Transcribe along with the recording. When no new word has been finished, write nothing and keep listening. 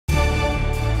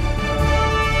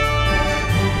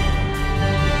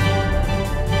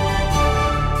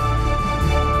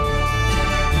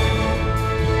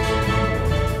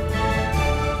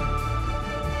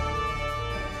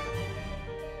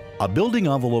A building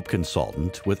envelope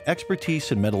consultant with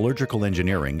expertise in metallurgical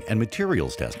engineering and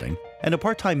materials testing, and a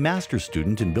part-time master's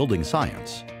student in building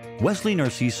science, Wesley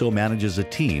Narciso manages a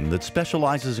team that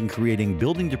specializes in creating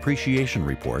building depreciation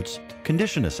reports,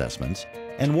 condition assessments,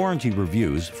 and warranty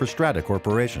reviews for strata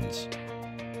corporations.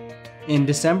 In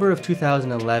December of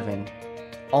 2011,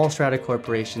 all strata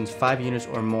corporations 5 units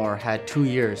or more had 2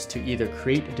 years to either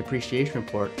create a depreciation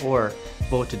report or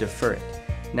vote to defer it.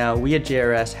 Now, we at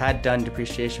JRS had done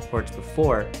depreciation reports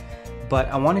before, but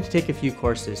I wanted to take a few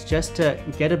courses just to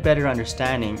get a better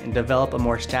understanding and develop a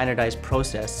more standardized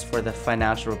process for the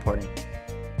financial reporting.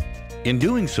 In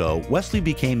doing so, Wesley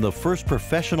became the first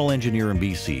professional engineer in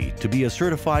BC to be a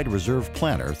certified reserve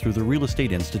planner through the Real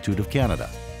Estate Institute of Canada.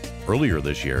 Earlier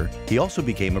this year, he also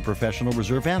became a professional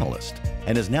reserve analyst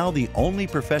and is now the only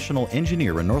professional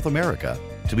engineer in North America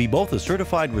to be both a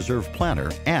certified reserve planner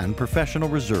and professional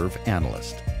reserve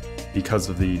analyst. Because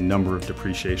of the number of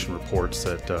depreciation reports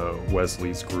that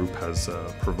Wesley's group has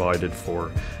provided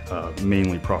for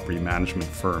mainly property management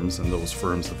firms, and those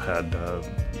firms have had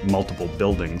multiple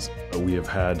buildings, we have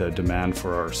had a demand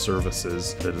for our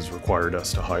services that has required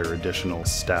us to hire additional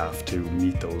staff to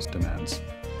meet those demands.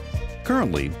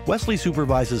 Currently, Wesley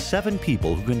supervises 7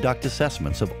 people who conduct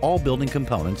assessments of all building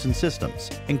components and systems,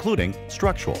 including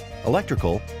structural,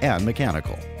 electrical, and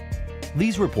mechanical.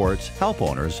 These reports help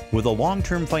owners with a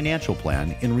long-term financial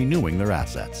plan in renewing their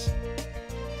assets.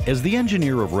 As the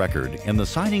engineer of record and the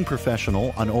signing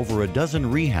professional on over a dozen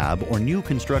rehab or new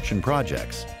construction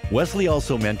projects, Wesley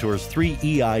also mentors 3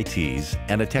 EITs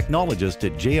and a technologist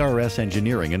at JRS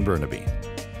Engineering in Burnaby.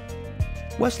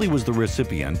 Wesley was the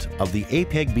recipient of the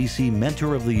APEGBC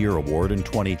Mentor of the Year Award in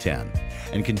 2010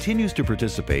 and continues to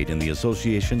participate in the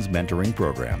association's mentoring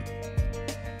program.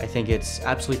 I think it's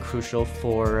absolutely crucial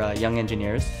for young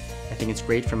engineers. I think it's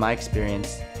great from my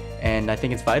experience, and I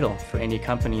think it's vital for any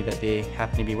company that they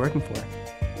happen to be working for.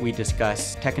 We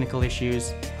discuss technical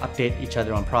issues, update each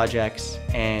other on projects,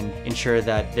 and ensure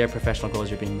that their professional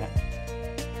goals are being met.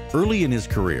 Early in his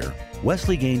career,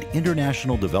 Wesley gained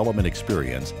international development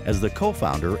experience as the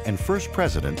co-founder and first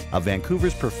president of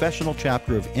Vancouver's professional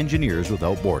chapter of Engineers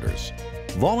Without Borders.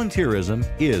 Volunteerism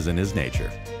is in his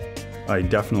nature. I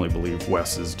definitely believe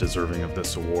Wes is deserving of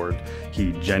this award.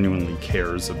 He genuinely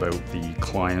cares about the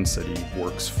clients that he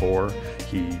works for.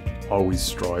 He always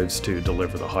strives to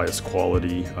deliver the highest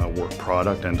quality work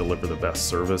product and deliver the best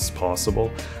service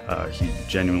possible. He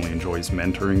genuinely enjoys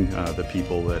mentoring the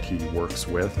people that he works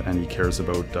with, and he cares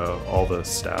about all the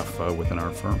staff within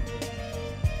our firm.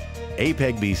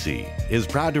 APEGBC is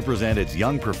proud to present its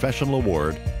Young Professional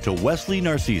Award to Wesley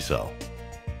Narciso.